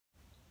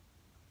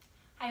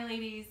Hi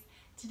ladies,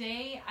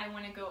 today I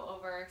want to go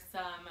over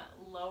some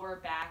lower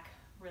back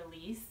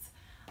release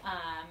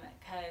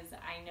because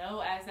I know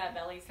as that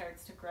belly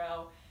starts to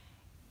grow,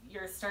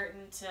 you're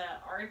starting to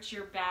arch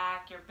your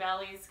back, your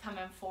belly's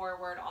coming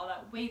forward, all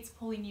that weight's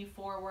pulling you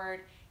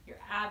forward, your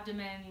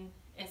abdomen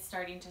is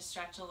starting to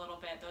stretch a little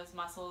bit, those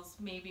muscles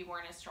maybe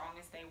weren't as strong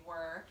as they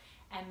were,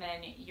 and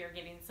then you're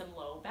getting some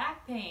low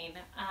back pain.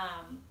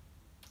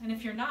 And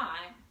if you're not,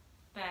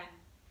 then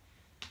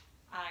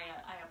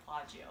I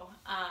applaud you.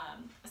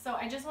 So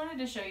I just wanted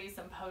to show you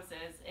some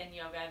poses in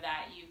yoga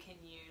that you can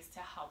use to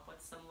help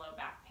with some low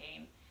back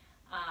pain.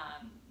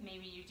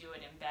 Maybe you do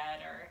it in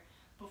bed or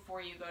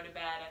before you go to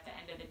bed at the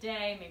end of the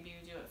day. Maybe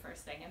you do it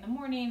first thing in the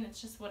morning.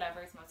 It's just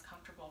whatever is most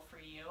comfortable for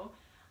you.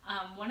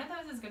 One of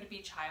those is going to be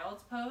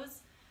child's pose.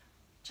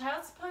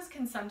 Child's pose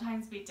can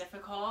sometimes be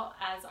difficult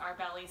as our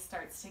belly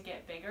starts to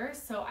get bigger,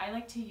 so I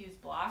like to use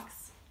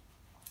blocks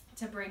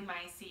to bring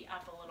my seat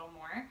up a little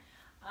more.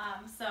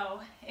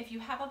 So if you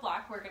have a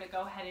block, we're going to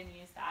go ahead and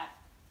use that.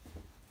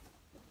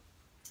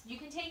 You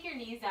can take your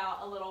knees out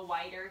a little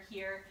wider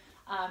here,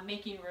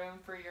 making room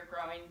for your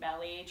growing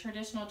belly.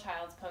 Traditional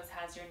child's pose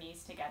has your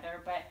knees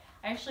together, but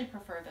I actually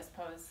prefer this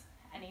pose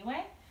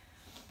anyway.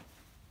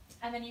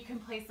 And then you can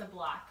place a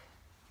block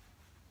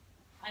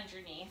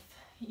underneath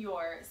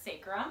your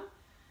sacrum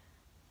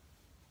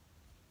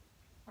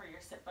or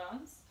your sit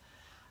bones.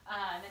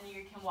 And then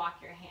you can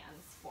walk your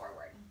hands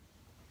forward.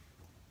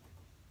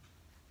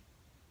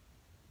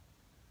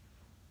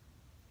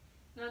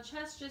 Now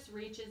chest just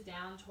reaches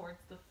down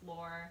towards the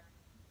floor,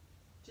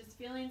 just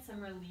feeling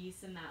some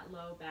release in that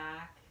low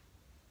back.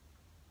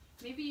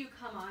 Maybe you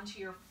come onto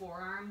your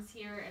forearms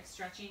here if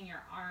stretching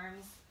your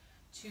arms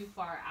too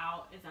far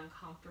out is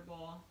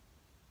uncomfortable.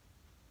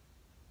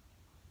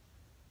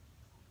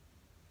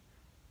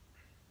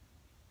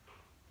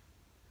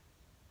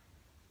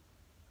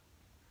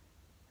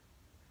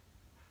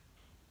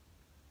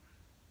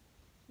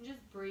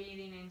 Just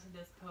breathing into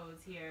this pose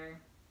here.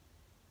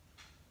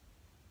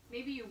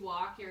 Maybe you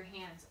walk your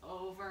hands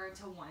over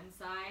to one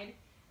side,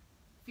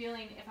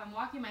 feeling, if I'm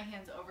walking my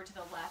hands over to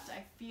the left,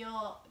 I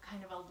feel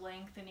kind of a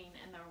lengthening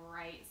in the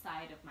right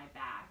side of my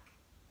back.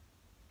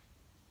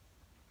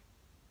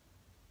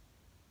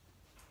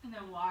 And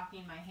then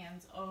walking my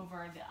hands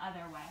over the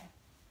other way.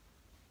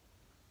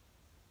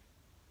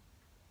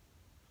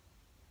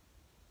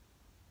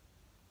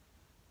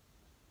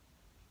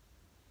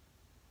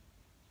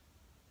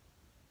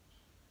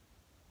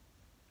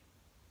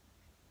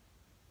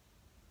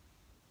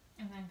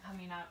 And then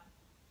coming up.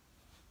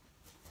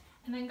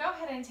 And then go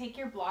ahead and take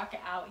your block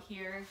out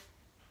here.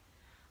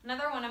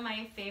 Another one of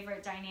my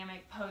favorite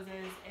dynamic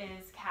poses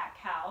is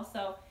cat-cow.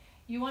 So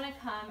you want to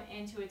come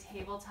into a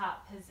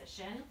tabletop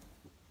position.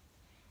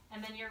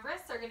 And then your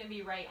wrists are going to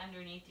be right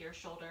underneath your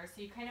shoulders.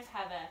 So you kind of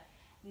have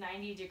a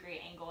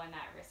 90-degree angle in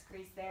that wrist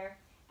crease there.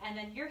 And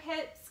then your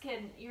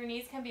your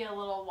knees can be a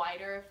little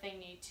wider if they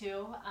need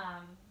to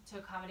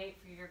accommodate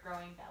for your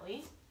growing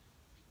belly.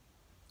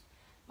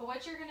 But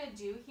what you're going to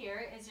do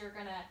here is you're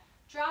going to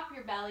drop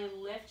your belly,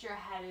 lift your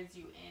head as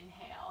you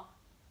inhale.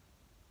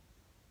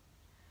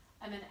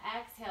 And then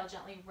exhale,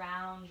 gently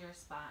round your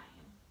spine.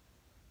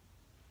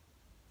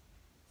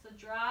 So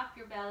drop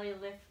your belly,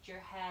 lift your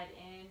head,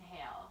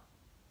 inhale.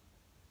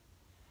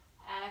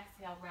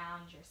 Exhale,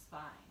 round your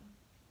spine.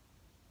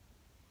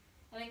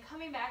 And then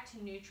coming back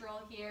to neutral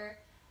here,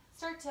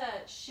 start to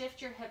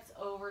shift your hips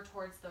over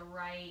towards the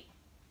right,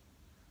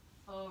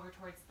 over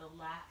towards the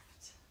left.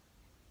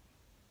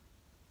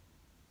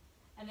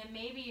 And then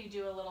maybe you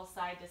do a little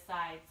side to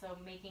side, so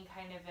making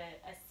kind of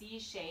a C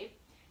shape.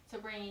 So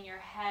bringing your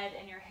head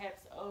and your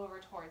hips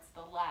over towards the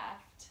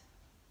left,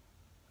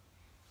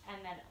 and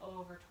then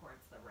over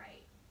towards the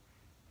right.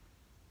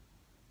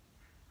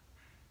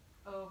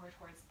 Over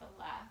towards the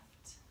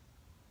left,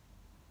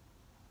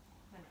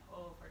 then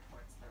over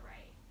towards the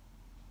right.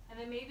 And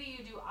then maybe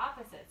you do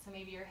opposite, so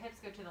maybe your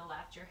hips go to the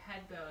left, your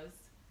head goes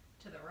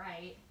to the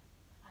right,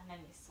 and then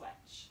you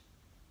switch.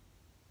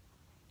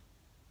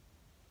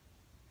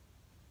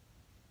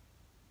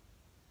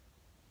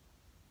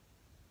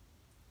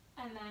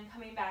 And then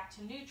coming back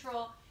to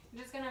neutral,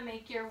 you're just going to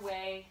make your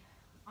way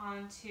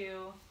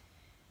onto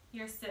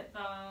your sit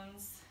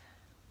bones.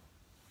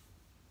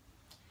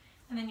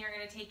 And then you're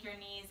going to take your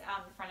knees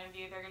out in front of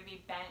you. They're going to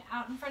be bent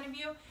out in front of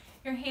you.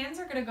 Your hands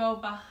are going to go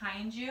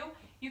behind you.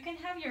 You can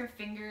have your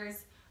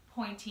fingers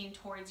pointing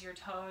towards your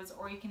toes,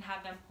 or you can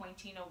have them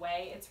pointing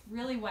away. It's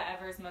really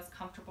whatever is most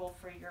comfortable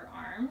for your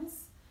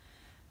arms.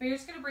 But you're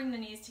just going to bring the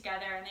knees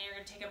together, and then you're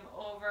going to take them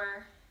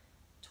over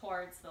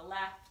towards the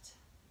left,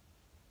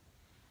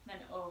 then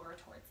over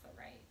towards the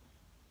right.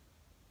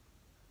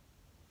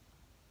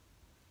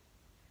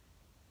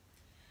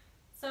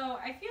 So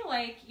I feel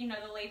like,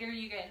 the later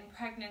you get in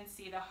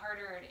pregnancy, the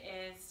harder it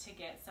is to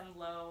get some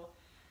low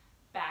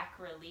back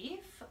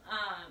relief.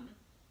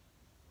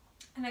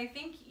 And I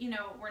think,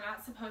 we're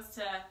not supposed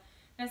to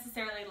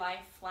necessarily lie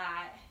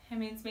flat. I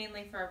mean, it's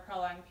mainly for a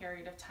prolonged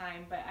period of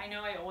time, but I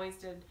know I always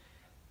did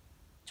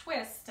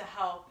twists to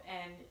help,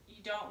 and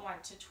you don't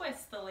want to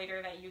twist the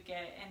later that you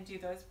get and do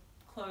those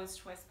closed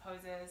twist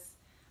poses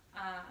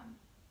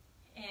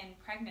in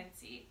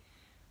pregnancy.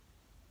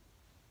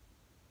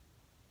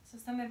 So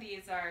some of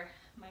these are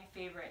my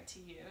favorite to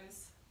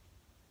use.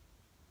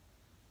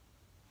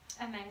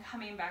 And then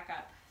coming back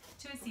up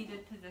to a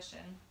seated position.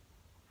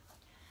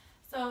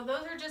 So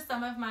those are just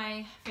some of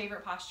my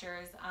favorite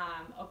postures.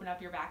 Open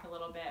up your back a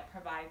little bit,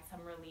 provide some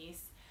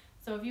release.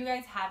 So if you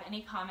guys have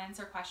any comments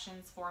or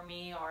questions for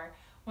me or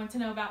want to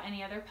know about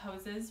any other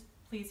poses,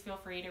 please feel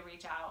free to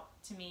reach out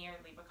to me or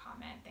leave a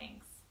comment.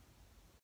 Thanks.